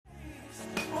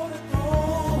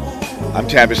I'm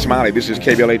Tavis, Smiley. This is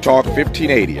KBLA Talk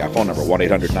 1580. Our phone number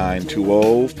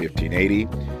 1-800-920-1580.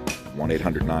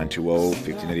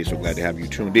 1-800-920-1580. So glad to have you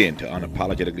tuned in to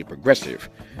Unapologetically Progressive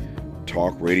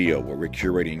Talk Radio, where we're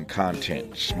curating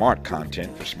content, smart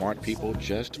content for smart people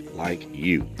just like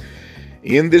you.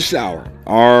 In this hour,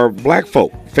 are black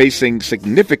folk facing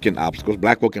significant obstacles,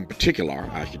 black folk in particular,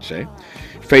 I should say,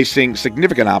 facing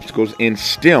significant obstacles in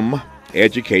STEM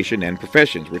education and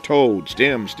professions. We're told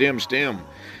STEM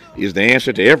is the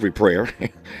answer to every prayer.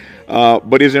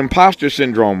 But is imposter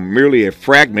syndrome merely a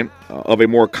fragment of a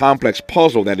more complex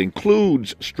puzzle that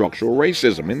includes structural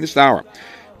racism? In this hour,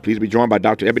 please be joined by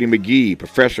Dr. Ebony McGee,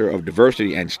 professor of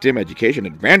diversity and STEM education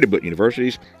at Vanderbilt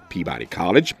University's Peabody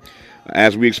College,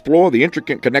 as we explore the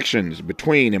intricate connections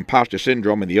between imposter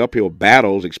syndrome and the uphill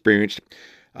battles experienced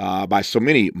by so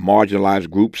many marginalized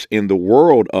groups in the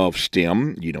world of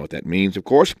STEM. You know what that means, of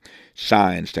course.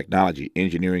 Science, technology,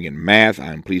 engineering, and math.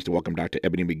 I'm pleased to welcome Dr.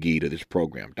 Ebony McGee to this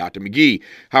program. Dr. McGee,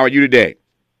 how are you today?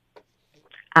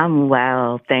 I'm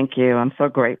well, thank you. I'm so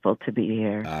grateful to be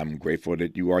here. I'm grateful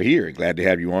that you are here. Glad to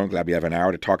have you on. Glad we have an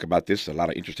hour to talk about this. A lot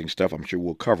of interesting stuff I'm sure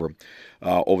we'll cover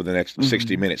over the next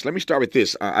 60 minutes. Let me start with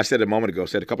this. I said a moment ago,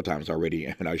 said a couple times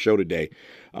already in our show today,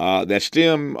 that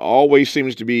STEM always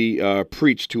seems to be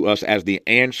preached to us as the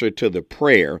answer to the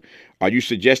prayer. Are you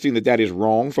suggesting that that is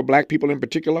wrong for black people in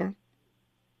particular?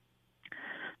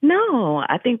 No,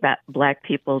 I think that black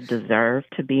people deserve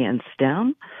to be in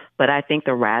STEM, but I think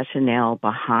the rationale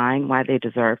behind why they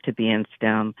deserve to be in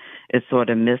STEM is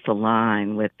sort of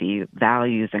misaligned with the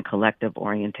values and collective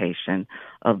orientation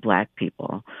of black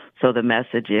people. So the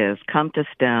message is come to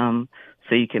STEM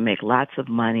so you can make lots of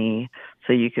money,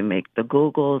 so you can make the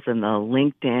Googles and the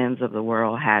LinkedIns of the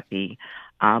world happy.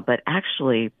 But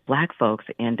actually, black folks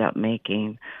end up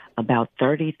making about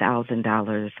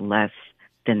 $30,000 less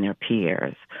than their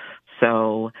peers.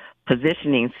 So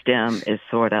positioning STEM is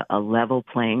sort of a level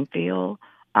playing field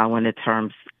when it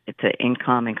comes to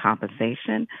income and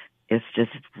compensation. It's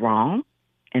just wrong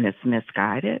and it's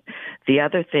misguided. The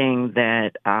other thing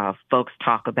that folks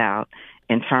talk about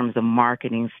in terms of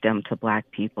marketing STEM to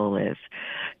black people is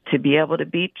to be able to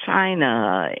beat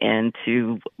China and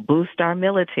to boost our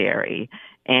military.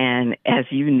 And as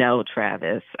you know,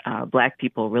 Travis, black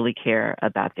people really care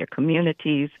about their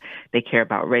communities. They care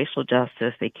about racial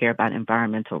justice. They care about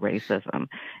environmental racism.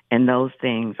 And those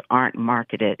things aren't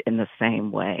marketed in the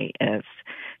same way as,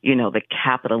 you know, the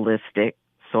capitalistic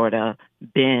sort of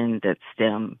bend that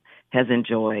STEM has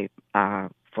enjoyed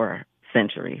for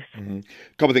centuries. Mm-hmm.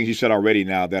 A couple of things you said already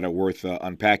now that are worth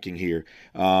unpacking here.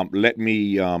 Let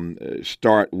me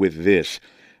start with this.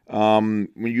 When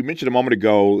you mentioned a moment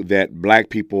ago that black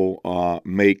people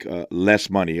make less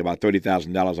money, about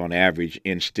 $30,000 on average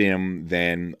in STEM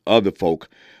than other folk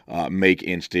make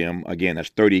in STEM. Again, that's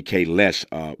 $30K less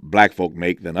black folk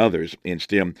make than others in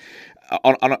STEM.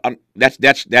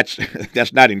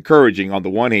 That's not encouraging on the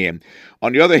one hand.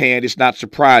 On the other hand, it's not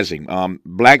surprising.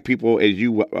 Black people, as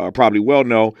you probably well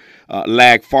know,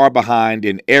 lag far behind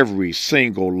in every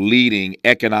single leading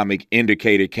economic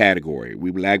indicator category.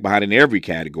 We lag behind in every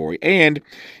category. And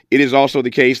it is also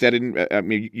the case that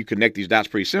you connect these dots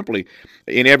pretty simply.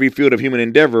 In every field of human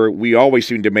endeavor, we always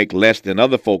seem to make less than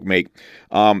other folk make.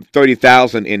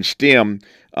 30,000 in STEM.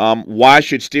 Why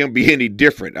should STEM be any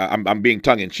different? I'm being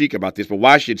tongue in cheek about this, but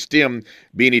why should STEM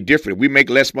be any different? We make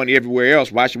less money everywhere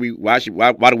else. Why do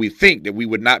we think that we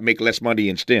would not make less money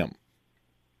in STEM?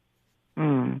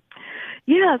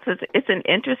 Yes, it's an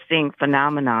interesting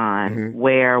phenomenon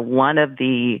where one of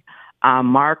the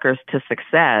markers to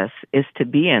success is to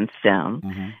be in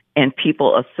STEM, and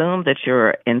people assume that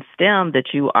you're in STEM,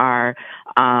 that you are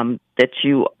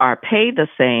paid the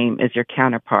same as your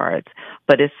counterparts,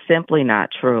 but it's simply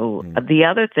not true. The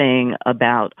other thing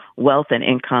about wealth and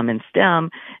income in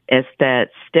STEM is that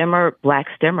black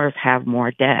STEMers have more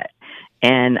debt.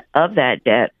 And of that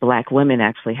debt, black women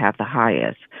actually have the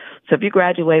highest. So if you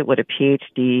graduate with a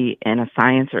PhD in a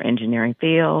science or engineering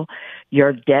field,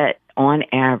 your debt on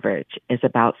average is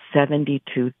about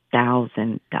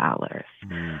 $72,000.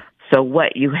 So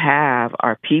what you have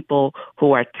are people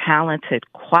who are talented,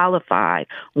 qualified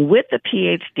with a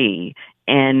PhD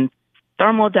in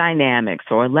thermodynamics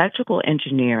or electrical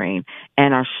engineering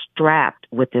and are strapped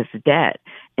with this debt.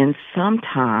 And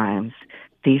sometimes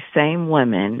these same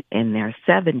women in their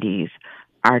 70s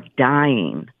are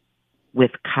dying with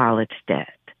college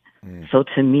debt. So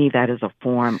to me, that is a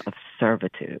form of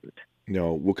servitude.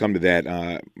 No, we'll come to that.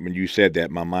 When you said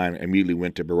that, my mind immediately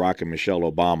went to Barack and Michelle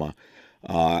Obama.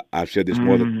 I've said this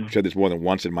more than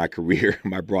once in my career,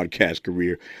 my broadcast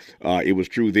career. It was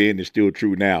true then; it's still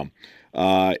true now.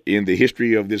 In the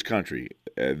history of this country,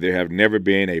 there have never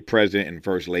been a president and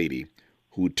first lady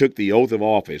who took the oath of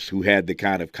office who had the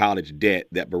kind of college debt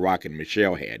that Barack and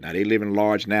Michelle had. Now, they live in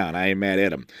large now, and I ain't mad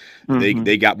at them.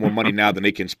 They got more money now than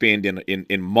they can spend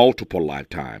in multiple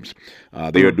lifetimes.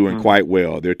 They are doing quite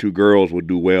well. Their two girls will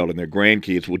do well, and their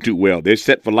grandkids will do well. They're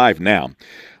set for life now.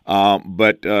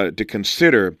 But to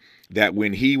consider that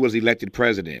when he was elected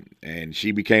president and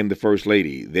she became the first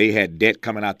lady, they had debt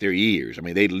coming out their ears. I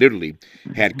mean, they literally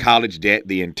had college debt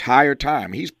the entire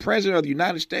time. He's president of the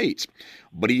United States,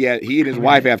 but he and his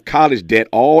wife have college debt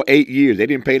all 8 years. They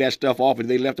didn't pay that stuff off and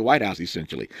they left the White House,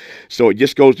 essentially. So it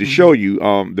just goes to show you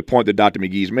the point that Dr.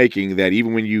 McGee is making, that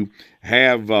even when you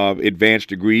have advanced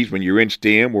degrees, when you're in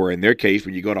STEM, or in their case,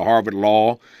 when you go to Harvard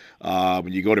Law,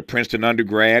 when you go to Princeton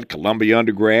undergrad, Columbia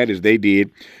undergrad, as they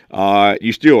did,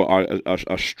 you still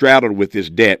are straddled with this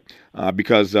debt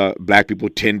because black people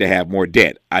tend to have more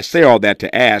debt. I say all that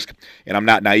to ask, and I'm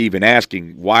not naive in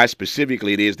asking, why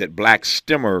specifically it is that black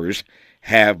STEMers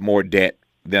have more debt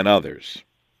than others.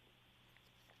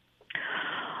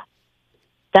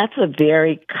 That's a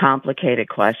very complicated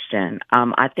question.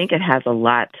 I think it has a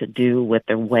lot to do with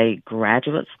the way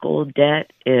graduate school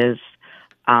debt is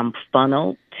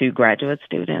funneled to graduate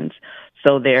students.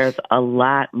 So there's a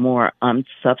lot more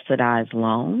unsubsidized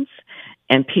loans.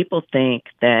 And people think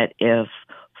that if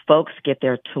folks get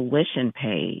their tuition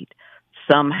paid,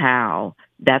 somehow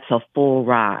that's a full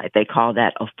ride. They call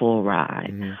that a full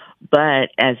ride. Mm-hmm. But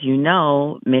as you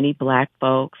know, many black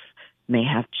folks may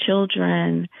have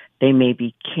children, they may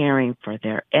be caring for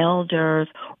their elders,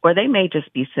 or they may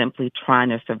just be simply trying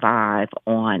to survive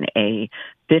on a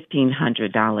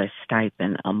 $1,500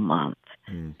 stipend a month.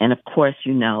 And of course,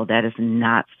 you know, that is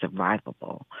not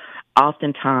survivable.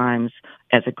 Oftentimes,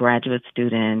 as a graduate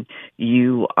student,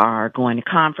 you are going to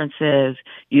conferences,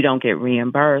 you don't get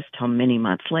reimbursed till many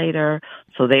months later,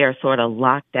 so they are sort of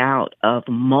locked out of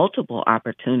multiple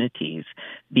opportunities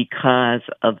because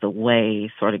of the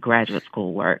way sort of graduate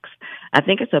school works. I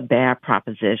think it's a bad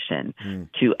proposition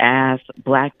to ask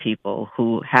black people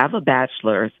who have a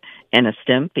bachelor's in a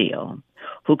STEM field,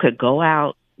 who could go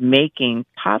out making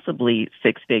possibly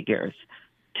six figures,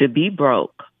 to be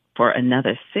broke for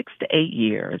another 6 to 8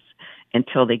 years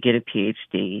until they get a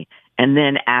PhD. And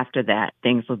then after that,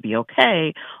 things will be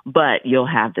okay, but you'll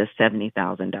have this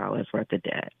 $70,000 worth of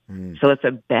debt. So it's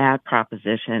a bad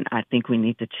proposition. I think we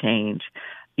need to change,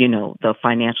 you know, the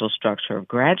financial structure of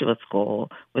graduate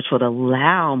school, which would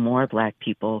allow more black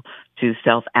people to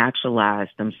self-actualize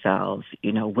themselves,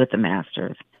 you know, with a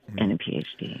master's and a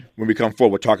PhD. When we come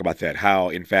forward, we'll talk about that, how,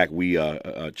 in fact, we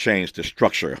changed the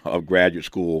structure of graduate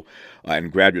school and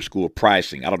graduate school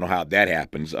pricing. I don't know how that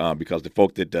happens because the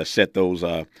folk that set those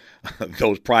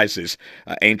those prices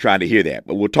ain't trying to hear that.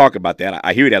 But we'll talk about that.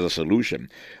 I hear it as a solution.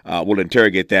 We'll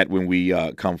interrogate that when we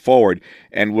come forward,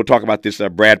 and we'll talk about this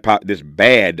this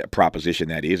bad proposition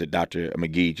that is that Dr.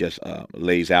 McGee just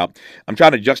lays out. I'm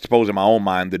trying to juxtapose in my own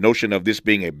mind the notion of this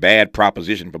being a bad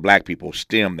proposition for black people,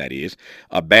 STEM, that is,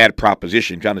 a bad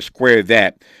proposition, trying to square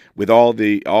that with all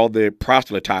the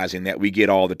proselytizing that we get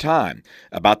all the time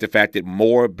about the fact that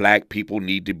more black people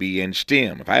need to be in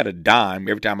STEM. If I had a dime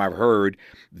every time I've heard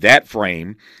that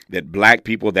frame, that black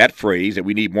people, that phrase, that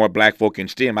we need more black folk in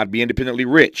STEM, I'd be independently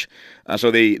rich.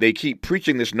 So they keep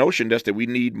preaching this notion to us that we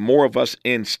need more of us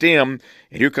in STEM.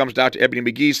 And here comes Dr. Ebony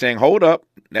McGee saying, hold up,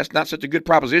 that's not such a good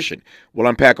proposition. We'll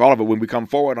unpack all of it when we come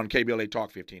forward on KBLA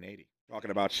Talk 1580.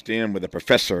 Talking about STEM with a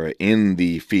professor in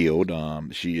the field.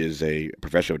 She is a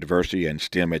professor of diversity and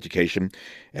STEM education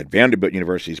at Vanderbilt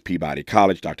University's Peabody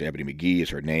College. Dr. Ebony McGee is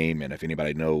her name, and if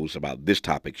anybody knows about this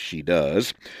topic, she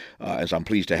does. And so I'm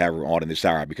pleased to have her on in this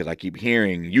hour because I keep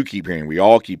hearing, you keep hearing, we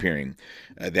all keep hearing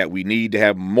that we need to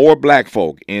have more black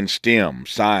folk in STEM,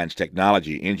 science,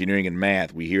 technology, engineering, and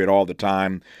math. We hear it all the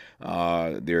time.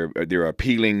 They're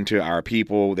appealing to our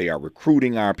people. They are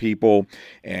recruiting our people.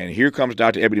 And here comes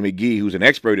Dr. Ebony McGee, who's an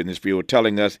expert in this field,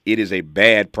 telling us it is a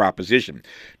bad proposition.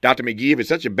 Dr. McGee, if it's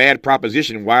such a bad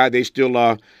proposition, why are they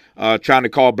still trying to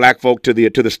call black folk to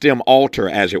the STEM altar,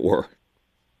 as it were?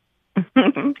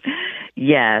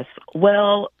 Yes.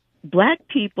 Well, black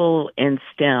people in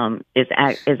STEM is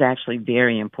actually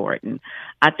very important.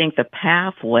 I think the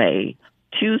pathway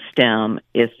to STEM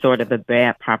is sort of a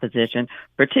bad proposition,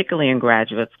 particularly in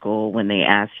graduate school when they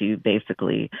ask you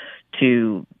basically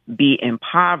to be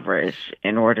impoverished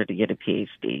in order to get a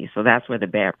PhD. So that's where the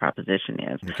bad proposition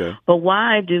is. Okay. But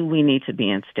why do we need to be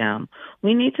in STEM?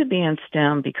 We need to be in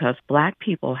STEM because Black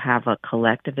people have a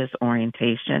collectivist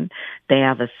orientation. They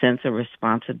have a sense of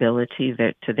responsibility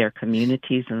to their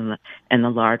communities and the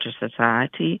larger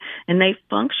society, and they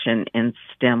function in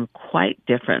STEM quite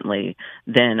differently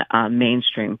than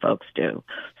mainstream folks do.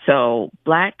 So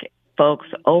Black folks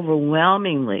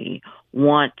overwhelmingly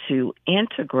want to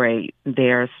integrate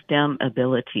their STEM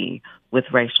ability with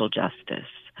racial justice.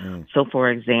 So, for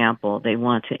example, they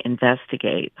want to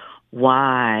investigate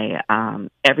why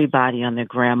everybody on their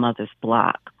grandmother's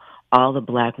block, all the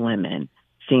Black women,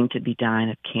 seem to be dying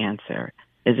of cancer.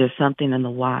 Is there something in the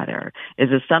water?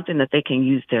 Is there something that they can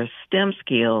use their STEM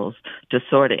skills to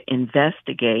sort of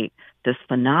investigate this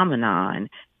phenomenon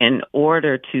in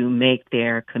order to make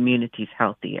their communities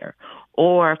healthier?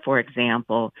 Or, for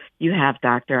example, you have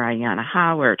Dr. Ayanna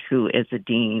Howard, who is a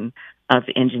dean of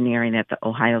engineering at the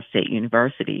Ohio State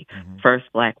University, first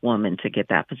Black woman to get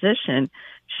that position.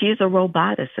 She's a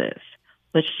roboticist,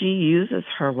 but she uses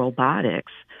her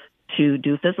robotics to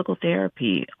do physical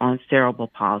therapy on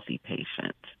cerebral palsy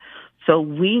patients. So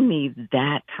we need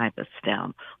that type of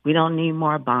STEM. We don't need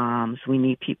more bombs. We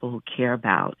need people who care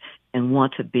about and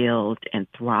want to build and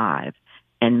thrive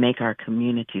and make our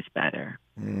communities better.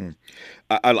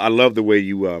 I love the way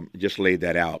you just laid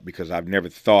that out, because I've never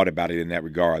thought about it in that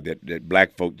regard, that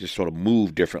Black folk just sort of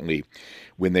move differently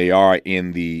when they are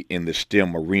in the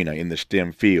STEM arena, in the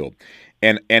STEM field.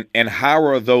 And how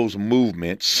are those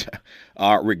movements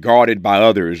regarded by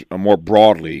others more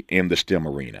broadly in the STEM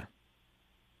arena?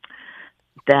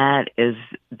 That is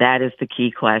the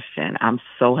key question. I'm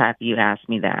so happy you asked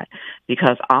me that,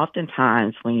 because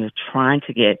oftentimes when you're trying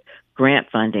to get grant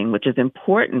funding, which is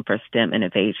important for STEM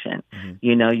innovation,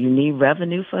 you need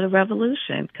revenue for the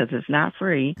revolution because it's not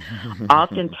free.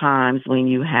 Oftentimes when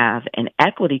you have an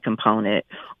equity component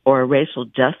or a racial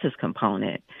justice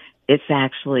component, it's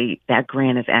actually, that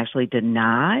grant is actually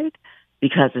denied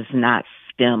because it's not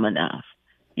STEM enough.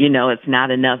 It's not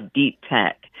enough deep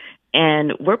tech.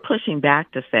 And we're pushing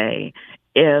back to say,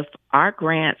 if our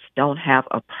grants don't have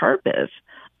a purpose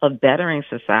of bettering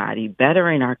society,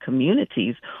 bettering our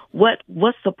communities,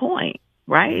 what's the point,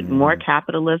 right? More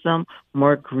capitalism,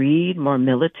 more greed, more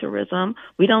militarism.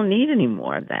 We don't need any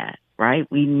more of that, right?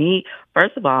 We need,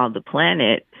 first of all, the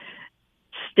planet.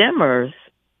 STEMers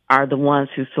are the ones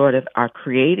who sort of are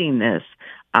creating this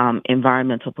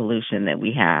environmental pollution that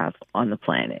we have on the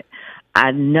planet.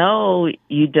 I know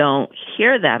you don't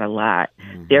hear that a lot.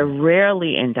 They're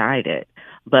rarely indicted,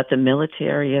 but the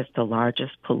military is the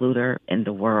largest polluter in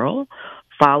the world,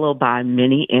 followed by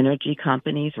many energy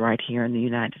companies right here in the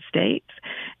United States.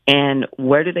 And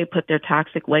where do they put their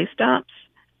toxic waste dumps?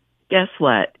 Guess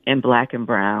what? In Black and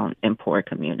brown and poor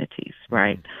communities,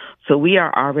 right? So we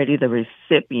are already the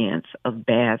recipients of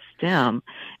bad STEM,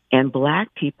 and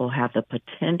Black people have the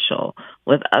potential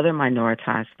with other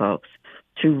minoritized folks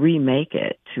to remake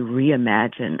it, to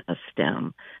reimagine a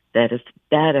STEM that is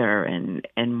better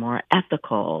and more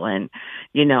ethical. And,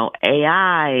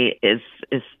 AI is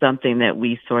something that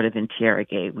we sort of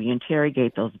interrogate. We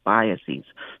interrogate those biases.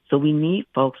 So we need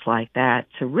folks like that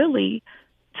to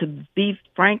be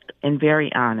frank and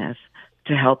very honest,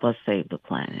 to help us save the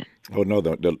planet. Oh no!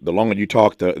 The longer you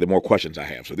talk, the more questions I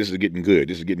have. So this is getting good.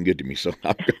 This is getting good to me. So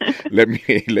let me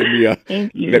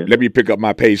pick up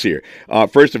my pace here.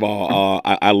 First of all,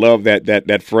 I love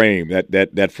that frame,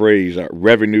 that phrase,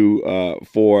 revenue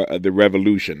for the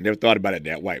revolution. Never thought about it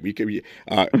that way.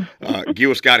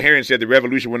 Gil Scott-Heron said the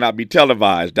revolution will not be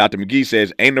televised. Dr. McGee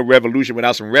says ain't no revolution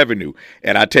without some revenue,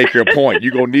 and I take your point.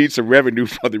 You're gonna need some revenue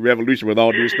for the revolution. With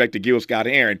all due respect to Gil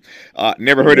Scott-Heron,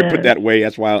 never heard it put that way.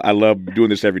 That's why I love doing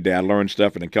this every day. I learn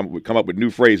stuff and then come up with new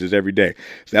phrases every day.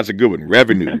 So that's a good one.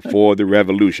 Revenue for the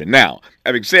revolution. Now,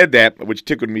 having said that, which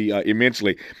tickled me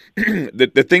immensely,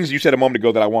 the things you said a moment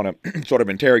ago that I want to sort of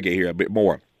interrogate here a bit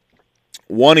more.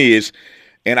 One is,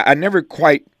 and I never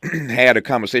quite had a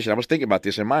conversation. I was thinking about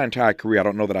this in my entire career. I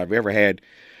don't know that I've ever had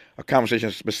a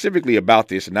conversation specifically about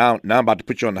this. And now I'm about to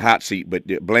put you on the hot seat, but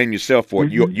blame yourself for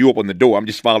it. You open the door. I'm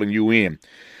just following you in.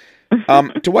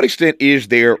 To what extent is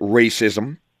there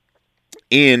racism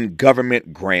in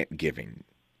government grant giving?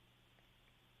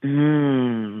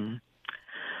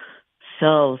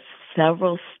 So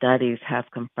several studies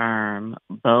have confirmed,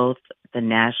 both the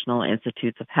National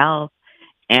Institutes of Health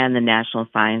and the National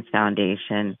Science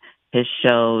Foundation has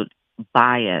showed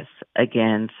bias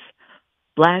against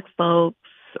Black folks,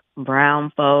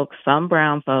 brown folks, some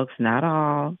brown folks, not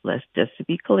all, let's just to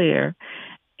be clear,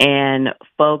 and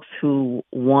folks who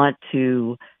want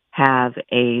to have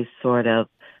a sort of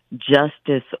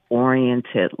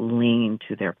justice-oriented lean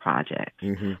to their projects.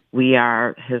 Mm-hmm. We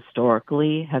are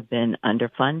historically have been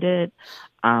underfunded.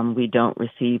 We don't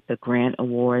receive the grant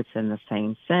awards in the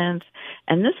same sense.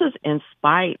 And this is in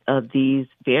spite of these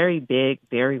very big,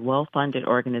 very well-funded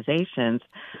organizations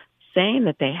saying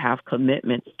that they have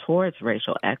commitments towards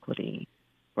racial equity,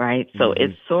 right? So Mm-hmm.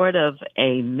 it's sort of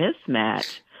a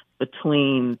mismatch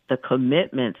between the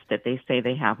commitments that they say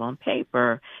they have on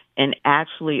paper and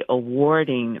actually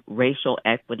awarding racial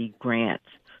equity grants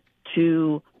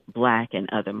to Black and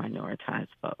other minoritized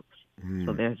folks.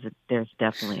 So there's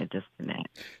definitely a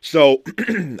disconnect. So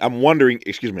I'm wondering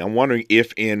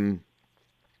if in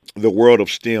the world of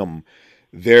STEM,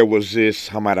 there was this,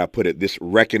 how might I put it, this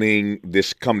reckoning,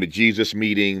 this come to Jesus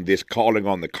meeting, this calling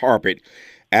on the carpet,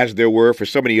 as there were for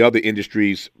so many other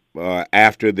industries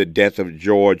after the death of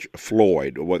George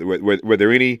Floyd. Were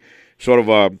there any sort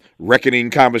of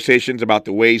reckoning conversations about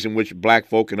the ways in which black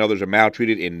folk and others are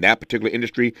maltreated in that particular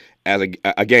industry,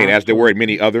 again, as there were in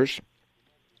many Absolutely. others?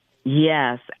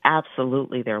 Yes,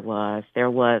 absolutely there was. There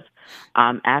was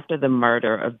after the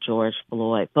murder of George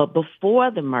Floyd. But before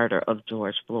the murder of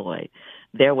George Floyd,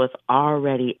 there was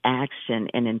already action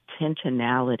and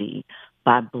intentionality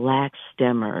by Black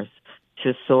STEMers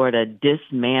to sort of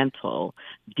dismantle,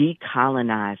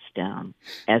 decolonize STEM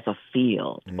as a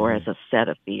field or as Mm-hmm. a set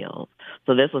of fields.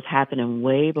 So this was happening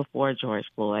way before George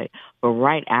Floyd. But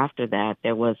right after that,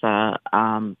 there was a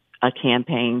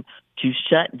campaign to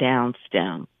shut down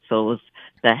STEM. So it was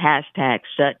the hashtag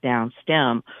shut down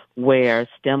STEM, where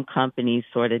STEM companies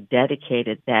sort of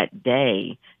dedicated that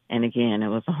day. And again, it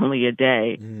was only a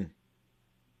day, Mm-hmm.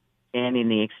 and in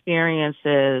the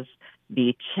experiences,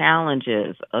 the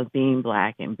challenges of being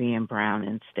Black and being brown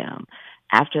in STEM.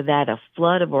 After that, a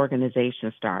flood of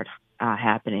organizations started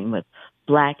happening with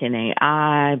Black in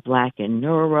AI, Black in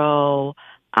Neuro,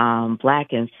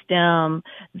 Black in STEM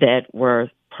that were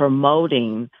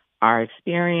promoting our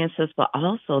experiences, but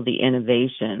also the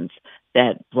innovations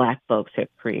that Black folks have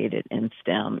created in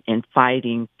STEM and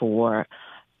fighting for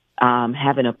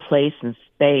having a place and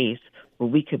space where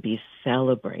we could be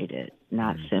celebrated,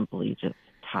 not simply just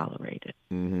tolerated.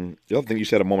 Mm-hmm. The other thing you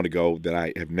said a moment ago that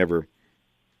I have never,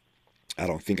 I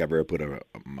don't think I've ever put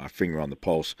my finger on the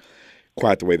pulse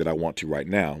quite the way that I want to right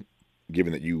now,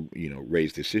 given that you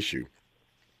raised this issue.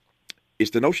 It's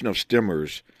the notion of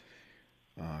STEMers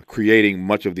creating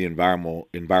much of the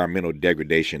environmental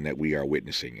degradation that we are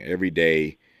witnessing every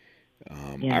day.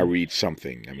 I Yes. read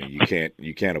something. I mean,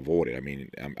 you can't avoid it. I mean,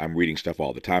 I'm reading stuff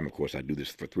all the time. Of course, I do this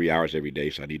for 3 hours every day,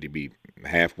 so I need to be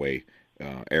halfway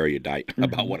erudite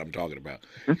about Mm-hmm. what I'm talking about.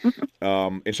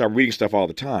 And so I'm reading stuff all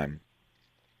the time,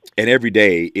 and every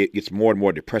day it gets more and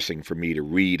more depressing for me to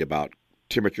read about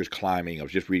temperatures climbing. I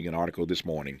was just reading an article this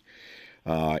morning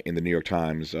in the New York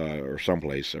Times or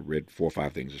someplace. I read 4 or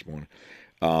 5 things this morning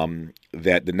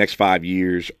that the next 5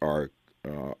 years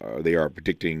they are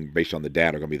predicting based on the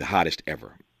data are going to be the hottest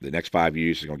ever. The next 5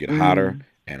 years is going to get hotter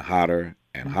Mm-hmm. and hotter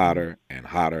and Mm-hmm. hotter and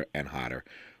hotter and hotter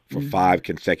for Mm-hmm. 5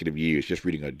 consecutive years. Just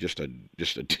reading just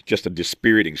a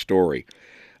dispiriting story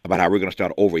about how we're going to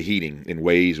start overheating in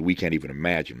ways we can't even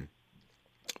imagine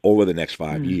over the next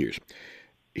 5 years.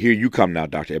 Here you come now,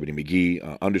 Dr. Ebony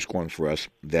McGee, underscoring for us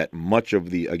that much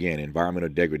of the, again, environmental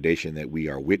degradation that we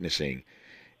are witnessing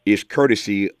is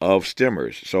courtesy of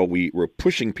STEMers. So we're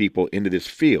pushing people into this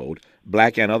field,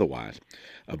 black and otherwise,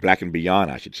 black and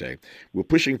beyond, I should say. We're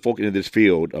pushing folk into this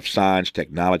field of science,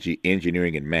 technology,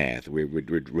 engineering, and math. We're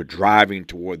driving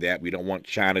toward that. We don't want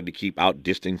China to keep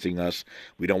outdistancing us.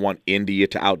 We don't want India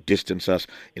to outdistance us.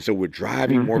 And so we're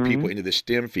driving more Mm-hmm. people into the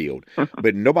STEM field.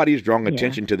 But nobody is drawing Yes.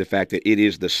 attention to the fact that it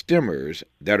is the STEMers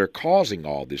that are causing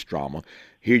all this drama.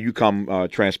 Here you come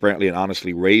transparently and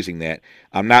honestly raising that.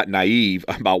 I'm not naive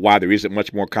about why there isn't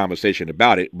much more conversation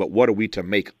about it, but what are we to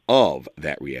make of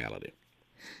that reality?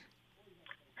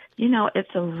 It's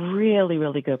a really,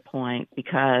 really good point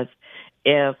because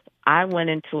if I went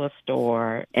into a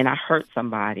store and I hurt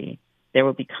somebody, there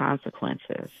would be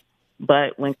consequences.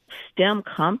 But when STEM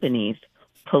companies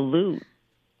pollute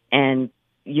and,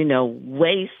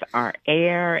 waste our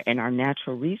air and our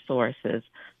natural resources,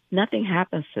 nothing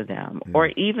happens to them. Or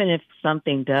Mm, even if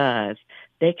something does,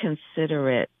 they consider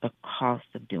it the cost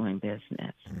of doing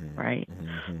business, mm, right?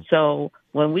 mm, So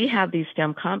when we have these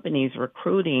STEM companies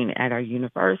recruiting at our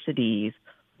universities,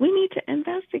 we need to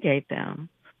investigate them.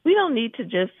 We don't need to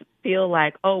just feel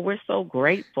like, oh, we're so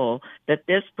grateful that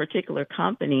this particular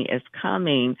company is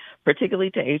coming,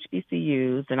 particularly to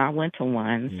HBCUs, and I went to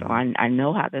one, so I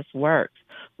know how this works.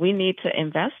 We need to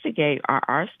investigate, are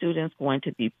our students going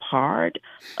to be part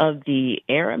of the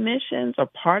air emissions or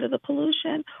part of the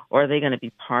pollution, or are they going to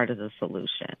be part of the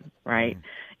solution, right?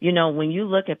 You know, when you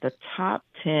look at the top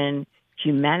 10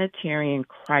 humanitarian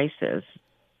crises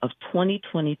of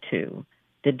 2022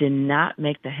 that did not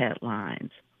make the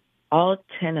headlines, all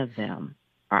 10 of them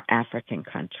are African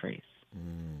countries.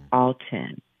 All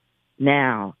 10.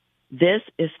 Now, this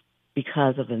is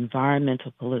because of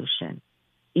environmental pollution.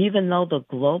 Even though the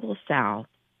global south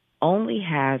only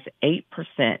has 8%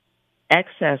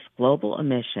 excess global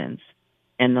emissions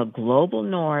and the global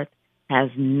north has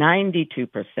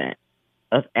 92%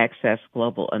 of excess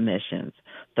global emissions,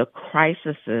 the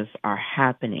crises are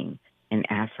happening in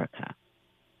Africa.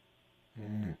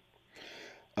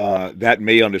 That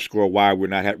may underscore why we're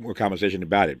not having more conversation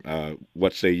about it.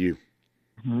 What say you?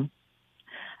 Mhm.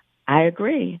 I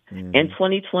agree. In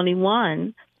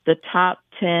 2021, the top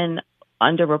 10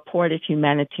 underreported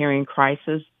humanitarian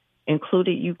crises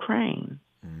included Ukraine.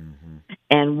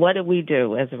 And what did we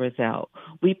do as a result?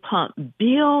 We pumped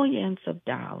billions of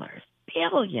dollars,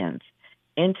 billions,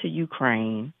 into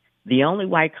Ukraine, the only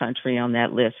white country on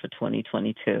that list for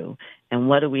 2022. And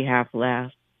what do we have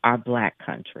left? Our black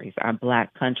countries. Our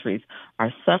black countries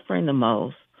are suffering the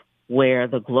most, where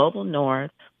the global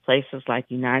north, places like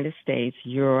United States,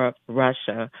 Europe,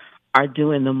 Russia, are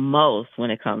doing the most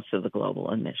when it comes to the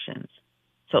global emissions.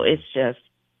 So it's just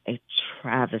a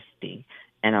travesty.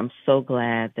 And I'm so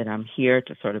glad that I'm here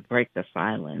to sort of break the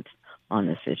silence on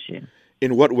this issue.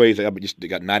 In what ways, I've just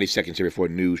got 90 seconds here before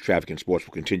news, traffic, and sports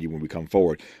will continue when we come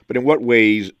forward, but in what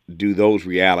ways do those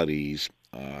realities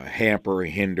hamper,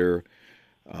 hinder,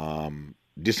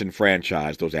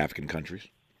 disenfranchise those African countries?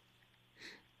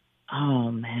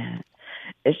 Oh, man.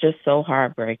 It's just so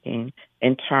heartbreaking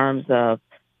in terms of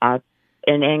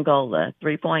in Angola,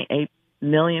 3.8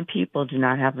 million people do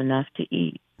not have enough to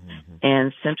eat.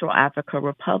 In Central Africa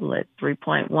Republic,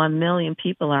 3.1 million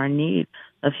people are in need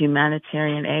of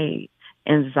humanitarian aid.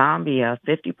 In Zambia,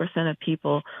 50% of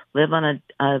people live on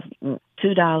a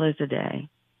 $2 a day.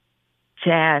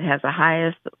 Chad has the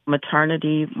highest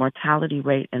maternity mortality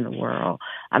rate in the world.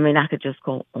 I mean, I could just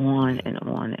go on and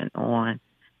on and on.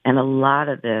 And a lot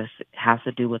of this has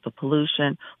to do with the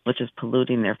pollution, which is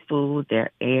polluting their food,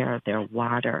 their air, their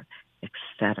water,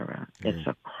 etc. It's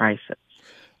a crisis.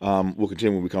 We'll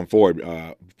continue when we come forward.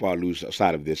 Before I lose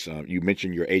sight of this, you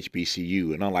mentioned your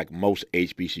HBCU, and unlike most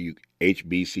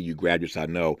HBCU graduates I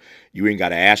know, you ain't got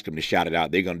to ask them to shout it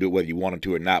out. They're going to do it whether you want them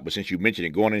to or not. But since you mentioned it,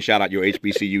 go on and shout out your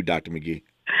HBCU, Dr. McGee.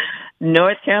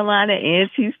 North Carolina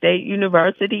A&T State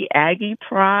University, Aggie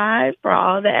Pride for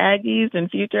all the Aggies and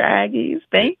future Aggies.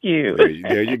 Thank you.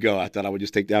 There you go. I thought I would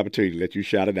just take the opportunity to let you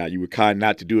shout it out. You were kind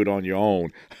not to do it on your own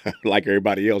like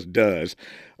everybody else does.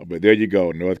 But there you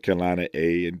go, North Carolina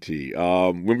A&T.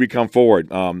 When we come forward,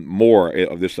 more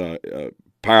of this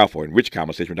powerful and rich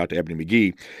conversation with Dr. Ebony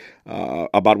McGee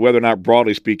about whether or not,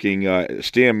 broadly speaking,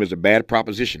 STEM is a bad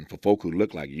proposition for folk who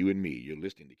look like you and me. You're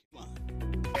listening to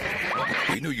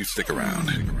We knew you'd stick around.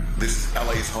 This is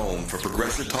LA's home for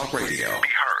progressive talk radio.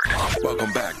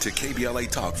 Welcome back to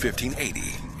KBLA Talk 1580.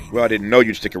 Well, I didn't know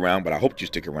you'd stick around, but I hoped you'd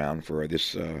stick around for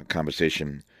this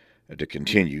conversation to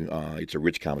continue. It's a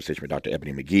rich conversation with Dr.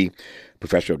 Ebony McGee,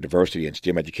 Professor of Diversity and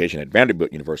STEM Education at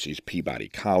Vanderbilt University's Peabody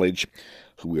College,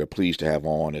 who we are pleased to have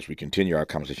on as we continue our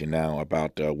conversation now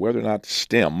about whether or not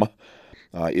STEM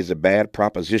is a bad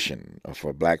proposition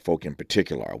for black folk in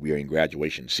particular. We are in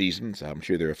graduation seasons. I'm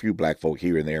sure there are a few black folk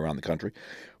here and there around the country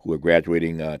who are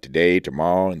graduating today,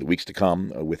 tomorrow, and the weeks to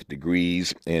come with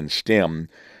degrees in STEM.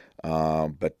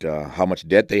 But how much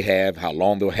debt they have, how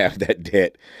long they'll have that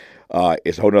debt,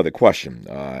 is a whole other question.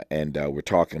 And we're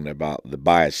talking about the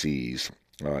biases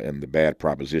and the bad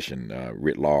proposition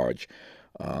writ large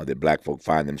that black folk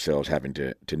find themselves having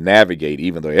to navigate,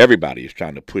 even though everybody is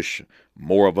trying to push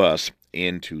more of us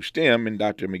into STEM. And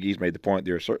Dr. McGee's made the point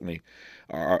there certainly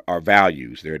are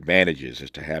values, there are advantages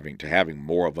as to having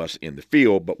more of us in the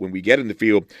field. But when we get in the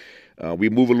field, we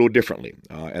move a little differently,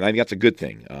 and I think that's a good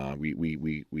thing.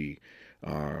 We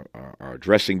are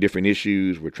addressing different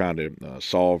issues. We're trying to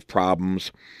solve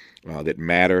problems that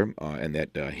matter and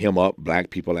that hem up black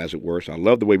people, as it were. So I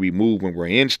love the way we move when we're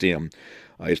in STEM.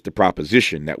 It's the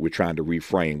proposition that we're trying to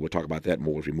reframe. We'll talk about that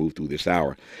more as we move through this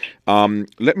hour.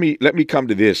 Let me come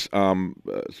to this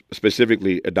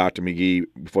specifically, Dr. McGee,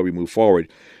 before we move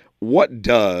forward. What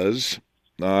does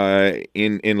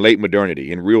in late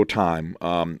modernity, in real time,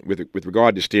 with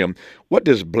regard to STEM, what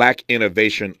does black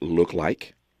innovation look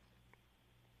like?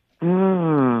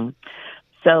 Mm.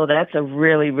 So that's a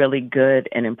really, really good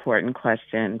and important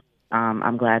question.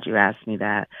 I'm glad you asked me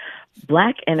that.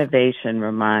 Black innovation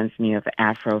reminds me of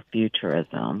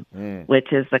Afrofuturism, Mm.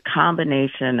 which is a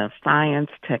combination of science,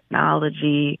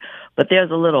 technology, but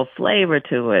there's a little flavor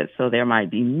to it. So there might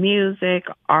be music,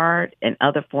 art, and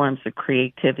other forms of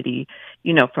creativity,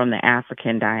 from the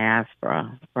African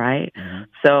diaspora, right? Hmm.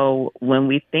 So when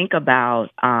we think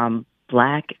about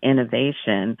Black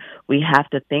innovation, we have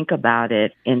to think about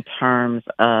it in terms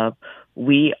of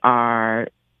we are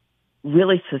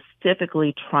really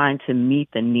specifically trying to meet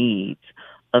the needs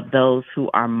of those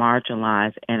who are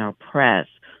marginalized and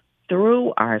oppressed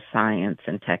through our science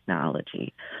and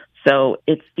technology. So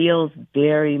it feels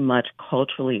very much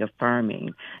culturally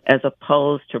affirming as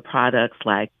opposed to products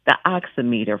like the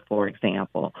oximeter, for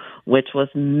example, which was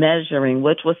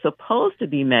supposed to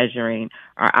be measuring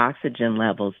our oxygen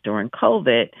levels during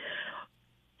COVID,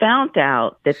 found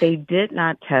out that they did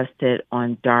not test it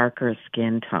on darker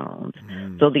skin tones.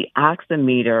 Mm. So the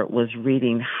oximeter was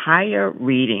reading higher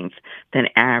readings than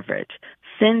average,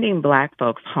 sending Black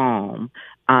folks home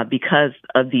because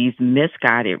of these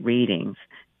misguided readings.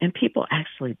 And people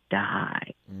actually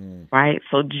died, Mm. right?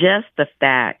 So just the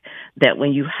fact that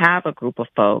when you have a group of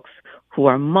folks who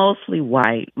are mostly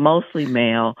white, mostly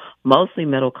male, mostly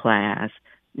middle class,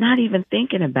 not even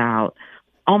thinking about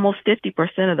almost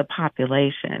 50% of the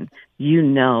population, you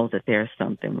know that there's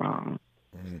something wrong.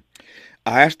 Mm.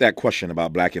 I asked that question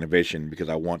about black innovation because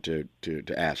I want to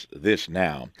ask this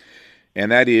now,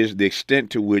 and that is the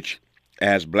extent to which,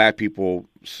 as black people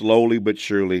slowly but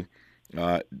surely,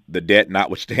 the debt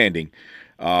notwithstanding,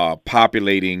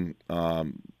 populating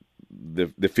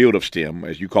the field of STEM,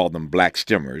 as you call them, black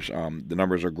STEMers, the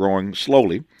numbers are growing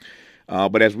slowly.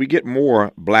 But as we get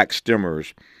more black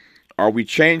STEMers, are we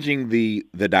changing the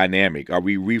dynamic? Are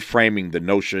we reframing the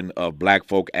notion of black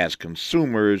folk as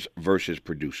consumers versus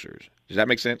producers? Does that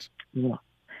make sense? Yeah.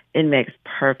 It makes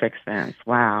perfect sense.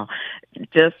 Wow.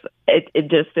 Just it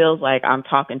just feels like I'm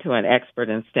talking to an expert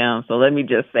in STEM. So let me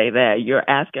just say that you're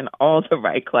asking all the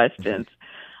right questions.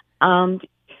 Um,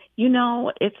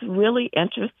 it's really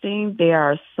interesting. There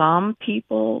are some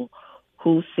people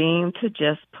who seem to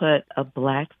just put a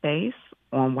Black face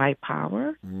on white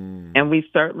power. Mm. And we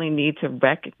certainly need to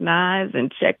recognize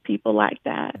and check people like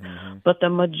that. Hmm. But the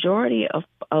majority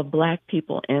of Black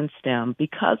people in STEM,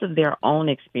 because of their own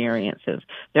experiences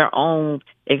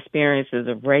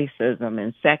of racism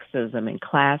and sexism and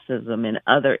classism and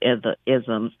other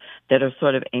isms that are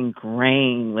sort of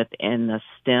ingrained within the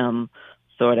STEM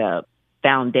sort of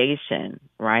foundation,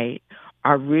 right,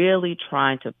 are really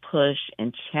trying to push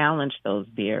and challenge those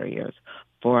barriers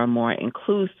for a more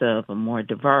inclusive, a more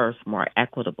diverse, more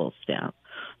equitable STEM.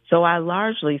 So I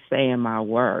largely say in my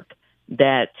work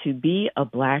that to be a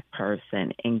Black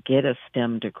person and get a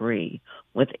STEM degree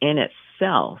within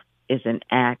itself is an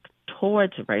act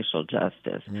towards racial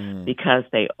justice Mm. because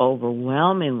they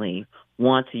overwhelmingly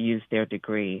want to use their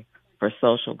degree for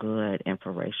social good and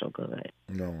for racial good.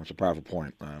 No, it's a powerful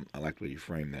point. I like the way you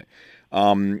frame that.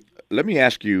 Um, Let me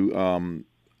ask you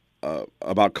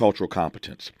about cultural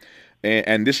competence.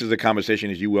 And this is a conversation,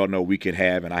 as you well know, we could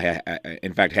have, and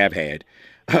in fact, have had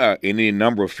in any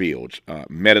number of fields,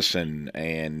 medicine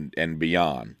and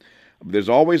beyond. There's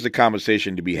always a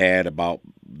conversation to be had about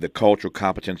the cultural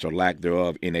competence or lack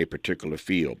thereof in a particular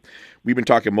field. We've been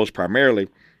talking most primarily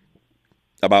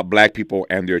about black people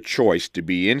and their choice to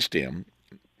be in STEM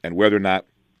and whether or not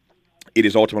it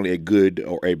is ultimately a good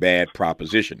or a bad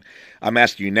proposition. I'm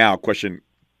asking you now a question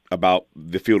about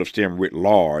the field of STEM writ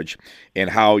large and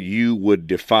how you would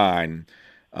define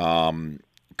um,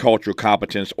 cultural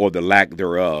competence or the lack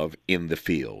thereof in the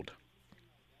field.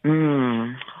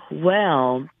 Mm.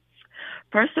 Well,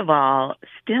 first of all,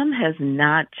 STEM has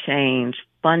not changed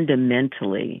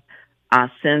fundamentally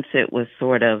since it was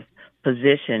sort of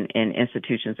positioned in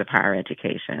institutions of higher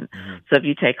education. Mm-hmm. So if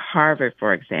you take Harvard,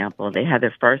 for example, they had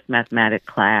their first mathematics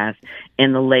class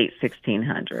in the late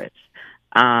 1600s.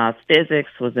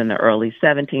 Physics was in the early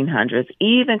 1700s,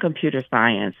 even computer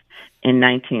science in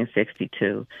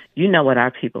 1962. You know what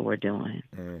our people were doing.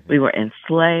 Mm-hmm. We were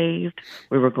enslaved.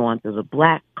 We were going through the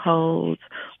black codes.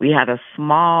 We had a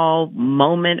small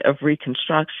moment of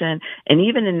reconstruction. And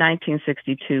even in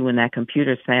 1962, when that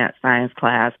computer science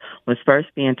class was first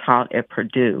being taught at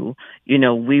Purdue,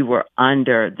 we were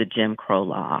under the Jim Crow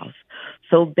laws.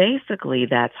 So basically,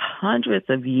 that's hundreds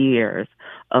of years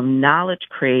of knowledge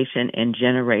creation and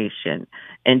generation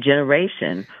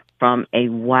from a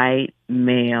white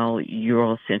male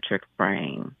Eurocentric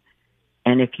frame.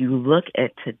 And if you look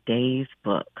at today's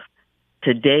book,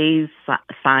 today's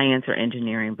science or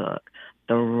engineering book,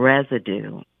 the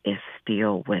residue is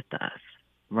still with us,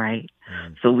 right?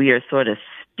 So we are sort of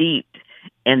steeped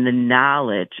in the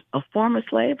knowledge of former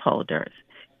slaveholders,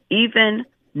 even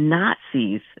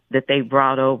Nazis that they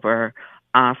brought over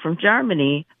from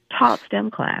Germany taught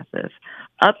STEM classes.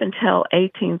 Up until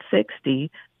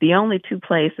 1860, the only two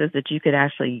places that you could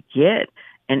actually get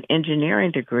an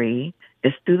engineering degree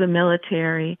is through the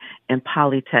military and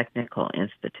polytechnical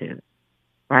institute,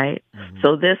 right?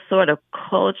 So this sort of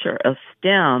culture of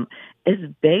STEM is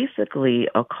basically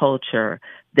a culture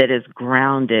that is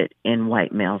grounded in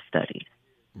white male studies.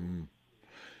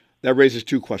 That raises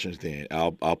two questions then.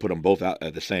 I'll put them both out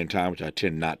at the same time, which I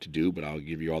tend not to do, but I'll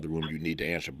give you all the room you need to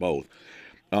answer both.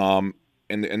 And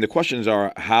the questions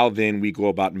are how then we go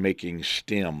about making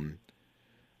STEM.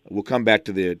 We'll come back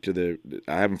to the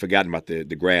I haven't forgotten about the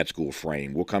grad school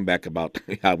frame. We'll come back about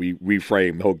how we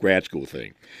reframe the whole grad school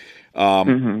thing.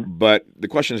 But the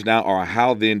questions now are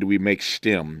how then do we make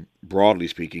STEM, broadly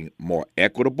speaking, more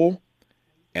equitable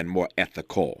and more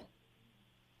ethical?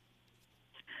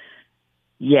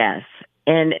 Yes.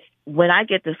 And when I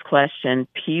get this question,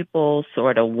 people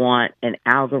sort of want an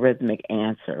algorithmic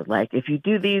answer. Like, if you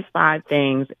do these 5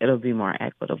 things, it'll be more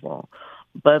equitable.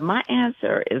 But my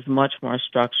answer is much more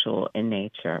structural in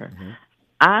nature.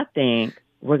 I think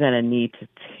we're going to need to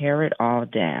tear it all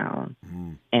down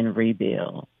and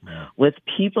rebuild with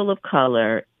people of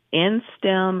color in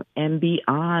STEM and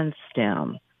beyond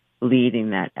STEM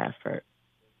leading that effort.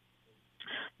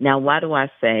 Now, why do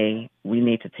I say we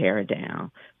need to tear it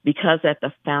down? Because at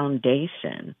the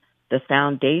foundation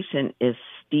is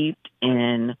steeped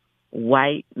in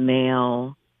white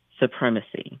male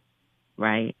supremacy,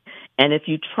 right? And if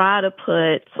you try to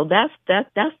put, so that's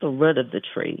the root of the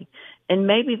tree. And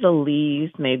maybe the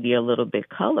leaves may be a little bit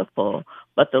colorful,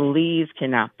 but the leaves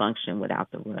cannot function without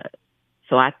the root.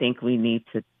 So I think we need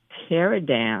to tear it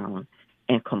down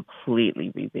and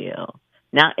completely rebuild.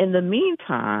 Now, in the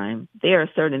meantime, there are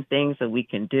certain things that we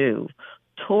can do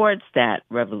towards that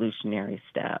revolutionary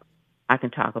step. I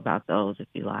can talk about those if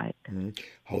you like.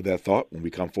 Hold that thought. When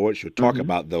we come forward, she'll talk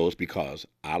about those because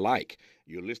I like.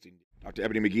 You're listening. Dr.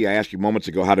 Ebony McGee, I asked you moments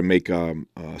ago how to make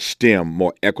STEM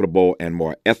more equitable and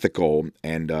more ethical,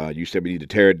 and you said we need to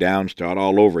tear it down, start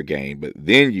all over again. But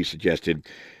then you suggested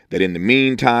that in the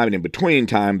meantime and in between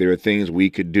time, there are things we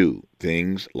could do.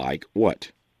 Things like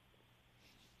what?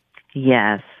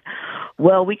 Yes.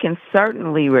 Well, we can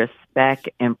certainly respect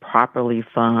and properly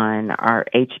fund our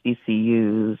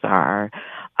HBCUs, our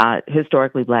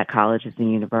historically black colleges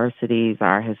and universities,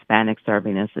 our Hispanic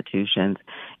serving institutions,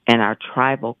 and our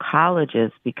tribal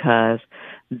colleges because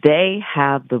they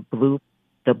have the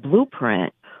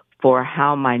blueprint for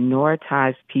how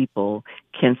minoritized people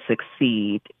can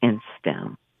succeed in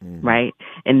STEM, right?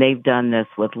 And they've done this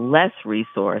with less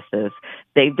resources.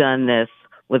 They've done this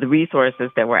with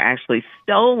resources that were actually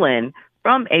stolen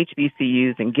from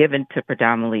HBCUs and given to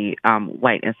predominantly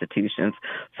white institutions.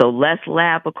 So less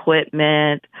lab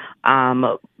equipment,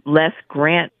 less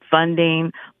grant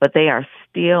funding, but they are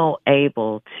still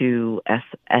able to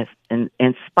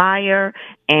inspire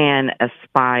and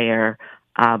aspire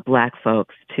black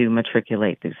folks to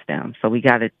matriculate through STEM. So we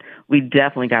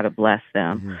definitely got to bless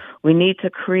them. We need to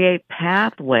create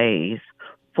pathways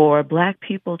for black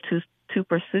people to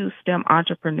pursue STEM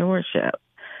entrepreneurship.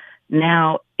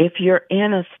 Now, if you're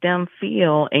in a STEM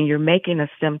field and you're making a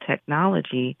STEM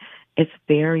technology, it's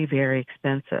very, very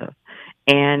expensive.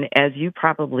 And as you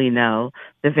probably know,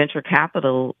 the venture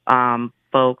capital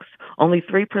folks, only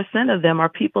 3% of them are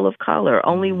people of color.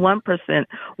 Only 1% to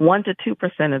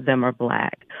 2% of them are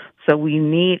black. So we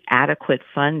need adequate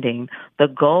funding. The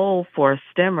goal for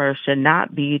STEMers should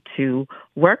not be to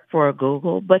work for a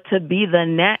Google, but to be the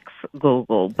next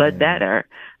Google, but better,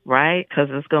 right? Because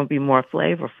it's going to be more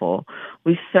flavorful.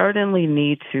 We certainly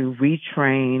need to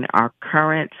retrain our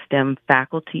current STEM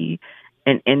faculty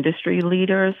and industry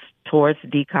leaders towards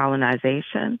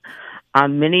decolonization.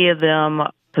 Many of them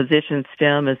position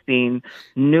STEM as being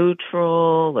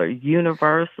neutral or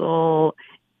universal,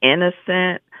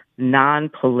 innocent,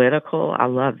 non-political. I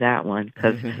love that one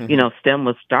because, STEM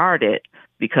was started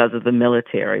because of the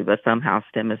military, but somehow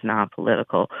STEM is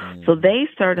non-political. So they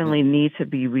certainly need to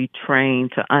be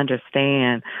retrained to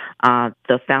understand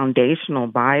the foundational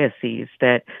biases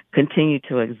that continue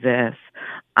to exist.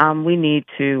 We need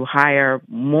to hire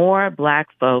more black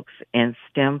folks in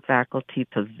STEM faculty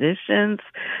positions.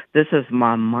 This is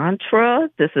my mantra.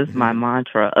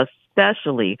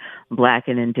 Especially black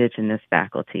and indigenous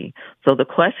faculty. So the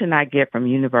question I get from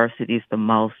universities the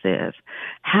most is,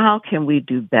 how can we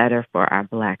do better for our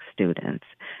black students?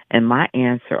 And my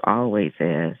answer always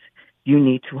is, you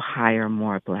need to hire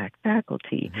more Black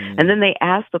faculty. Mm-hmm. And then they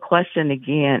ask the question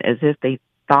again as if they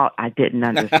thought I didn't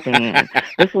understand.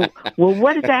 Well,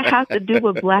 what does that have to do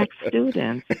with Black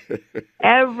students?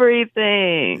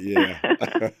 Everything.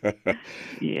 Yeah. No,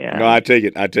 Yeah. I take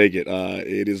it. I take it.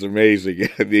 It is amazing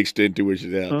the extent to which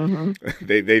Hmm.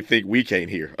 they think we can't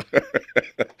hear.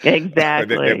 That we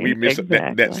Exactly.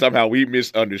 that Exactly. somehow we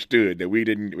misunderstood, that we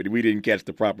didn't catch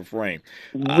the proper frame.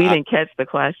 We didn't catch the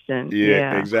question. Yeah,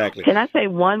 Yeah. exactly. Can I say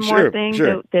one more Sure, thing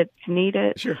sure, that's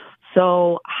needed? sure.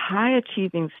 So, high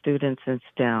achieving students in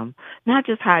STEM, not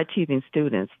just high achieving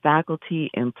students, faculty,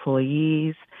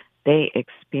 employees, they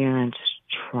experience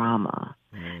trauma.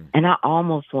 Mm, And I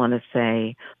almost want to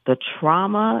say the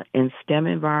trauma in STEM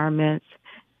environments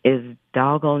is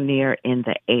doggone near in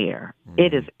the air.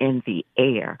 It is mm, in the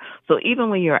air. So even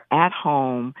when you're at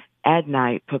home at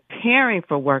night preparing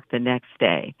for work the next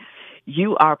day,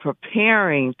 you are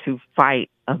preparing to fight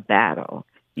a battle.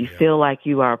 You yeah. feel like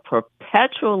you are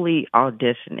perpetually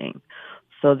auditioning.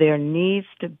 So there needs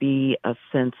to be a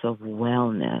sense of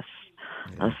wellness,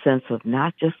 a Yeah. sense of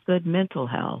not just good mental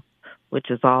health,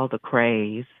 which is all the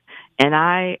craze. And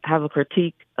I have a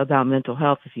critique about mental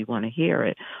health if you want to hear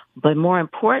it. But more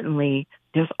importantly,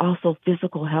 there's also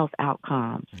physical health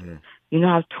outcomes. Yeah. You know,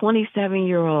 I have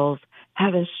 27-year-olds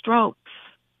having strokes,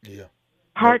 Yeah. Nope.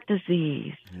 heart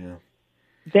disease, Yeah.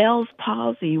 Bell's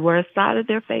palsy, where a side of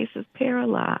their face is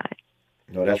paralyzed.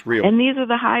 No, that's real. And these are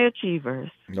the high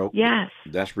achievers. Nope. Yes.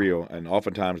 That's real. And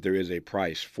oftentimes there is a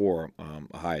price for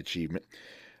a high achievement.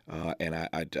 And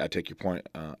I take your point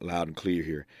loud and clear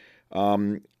here.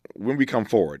 Um, when we come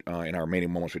forward in our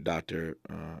remaining moments with Dr.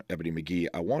 Ebony McGee,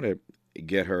 I want to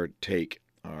get her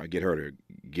get her to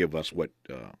give us what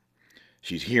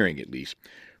she's hearing, at least,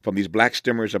 from these Black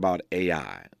stimmers about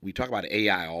AI. We talk about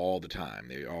AI all the time.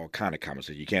 There are all kind of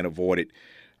conversations. You can't avoid it.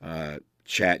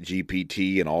 Chat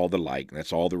GPT and all the like.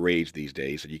 That's all the rage these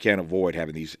days. So you can't avoid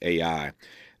having these AI,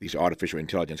 these artificial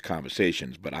intelligence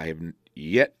conversations. But I have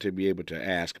yet to be able to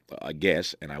ask a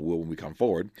guest, and I will when we come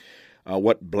forward,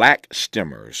 what Black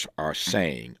stimmers are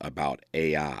saying about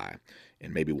AI.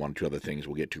 And maybe one or two other things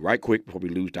we'll get to right quick before we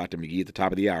lose Dr. McGee at the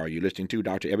top of the hour. You're listening to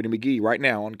Dr. Ebony McGee right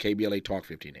now on KBLA Talk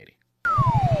 1580.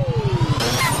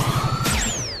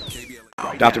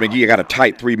 Dr. McGee, I got a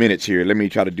tight 3 minutes here. Let me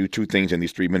try to do two things in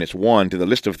these 3 minutes. One, to the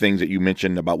list of things that you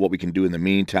mentioned about what we can do in the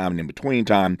meantime and in between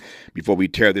time before we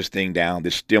tear this thing down,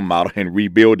 this STEM model, and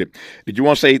rebuild it. Did you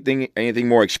want to say anything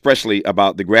more expressly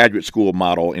about the graduate school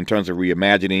model in terms of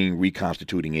reimagining,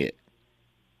 reconstituting it?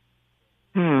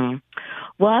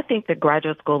 Well, I think that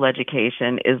graduate school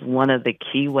education is one of the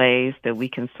key ways that we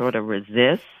can sort of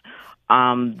resist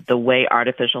the way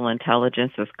artificial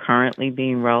intelligence is currently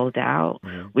being rolled out.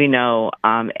 Mm-hmm. We know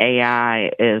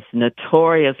AI is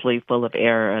notoriously full of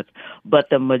errors, but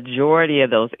the majority of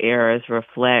those errors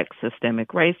reflect systemic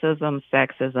racism,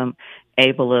 sexism,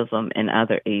 ableism, and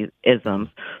other isms.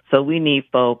 So we need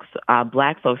folks,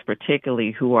 Black folks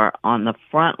particularly, who are on the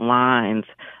front lines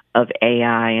of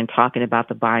AI and talking about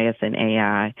the bias in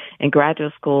AI. And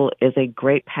graduate school is a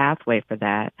great pathway for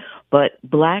that. But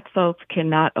Black folks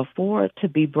cannot afford to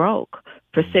be broke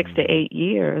for 6 to 8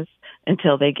 years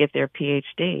until they get their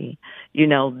PhD. You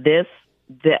know,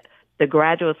 the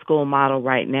graduate school model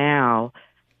right now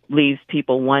leaves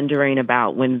people wondering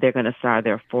about when they're going to start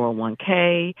their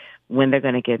 401k, when they're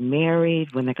going to get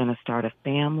married, when they're going to start a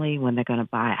family, when they're going to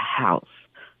buy a house.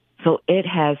 So it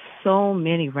has so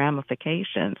many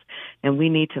ramifications, and we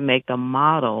need to make the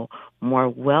model more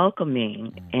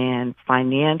welcoming and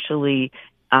financially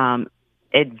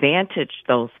advantage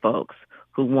those folks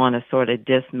who want to sort of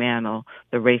dismantle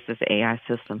the racist AI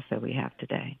systems that we have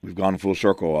today. We've gone full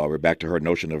circle. We're back to her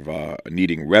notion of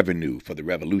needing revenue for the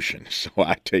revolution. So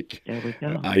There we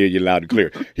go. I hear you loud and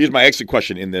clear. Here's my exit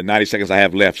question in the 90 seconds I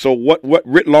have left. So what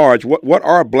writ large, what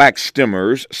are Black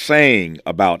stimmers saying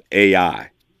about AI?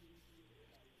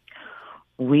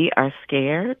 We are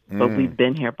scared, but we've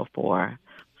been here before.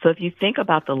 So if you think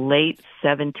about the late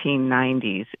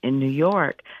 1790s in New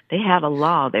York, they had a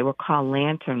law. They were called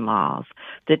lantern laws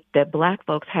that Black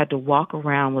folks had to walk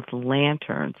around with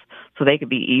lanterns so they could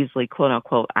be easily, quote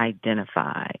unquote,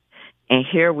 identified. And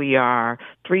here we are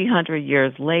 300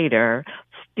 years later,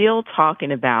 still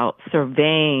talking about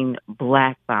surveying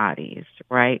Black bodies,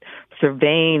 right?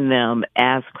 Surveying them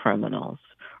as criminals.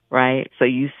 Right? So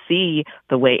you see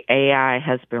the way AI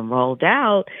has been rolled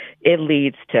out, it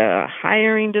leads to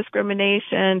hiring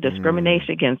discrimination,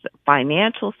 discrimination against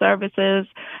financial services,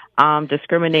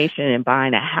 discrimination in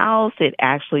buying a house. It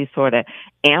actually sort of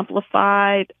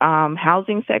amplified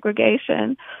housing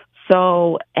segregation.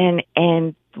 So, and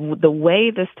the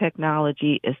way this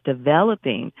technology is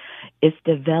developing, it's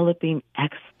developing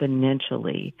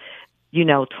exponentially.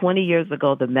 20 years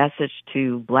ago, the message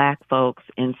to Black folks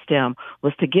in STEM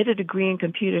was to get a degree in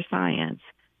computer science.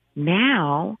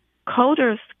 Now,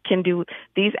 coders can do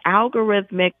these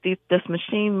this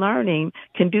machine learning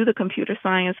can do the computer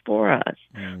science for us.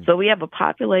 So we have a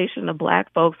population of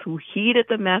Black folks who heeded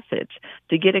the message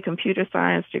to get a computer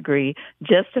science degree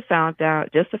just to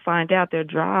find out their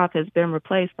job has been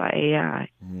replaced by AI.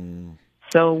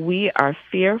 So we are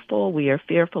fearful. We are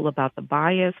fearful about the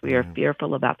bias. We are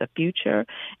fearful about the future,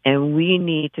 and we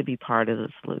need to be part of the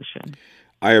solution.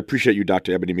 I appreciate you,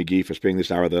 Dr. Ebony McGee, for spending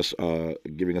this hour with us,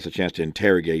 giving us a chance to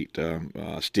interrogate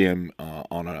STEM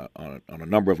on a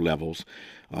number of levels,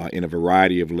 in a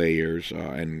variety of layers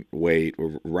and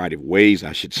variety of ways,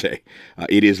 I should say.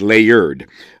 It is layered,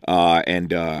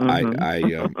 and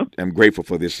I am grateful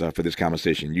for this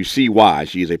conversation. You see why.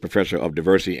 She is a professor of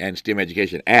diversity and STEM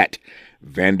education at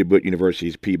Vanderbilt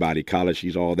University's Peabody College.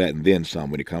 She's all that and then some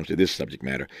when it comes to this subject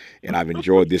matter, and I've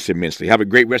enjoyed this immensely. Have a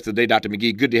great rest of the day, Dr.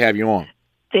 McGee. Good to have you on.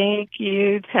 Thank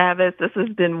you, Tavis. This has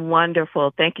been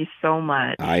wonderful. Thank you so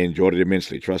much. I enjoyed it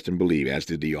immensely. Trust and believe, as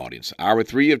did the audience. Hour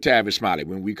 3 of Tavis Smiley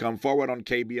when we come forward on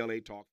KBLA Talk.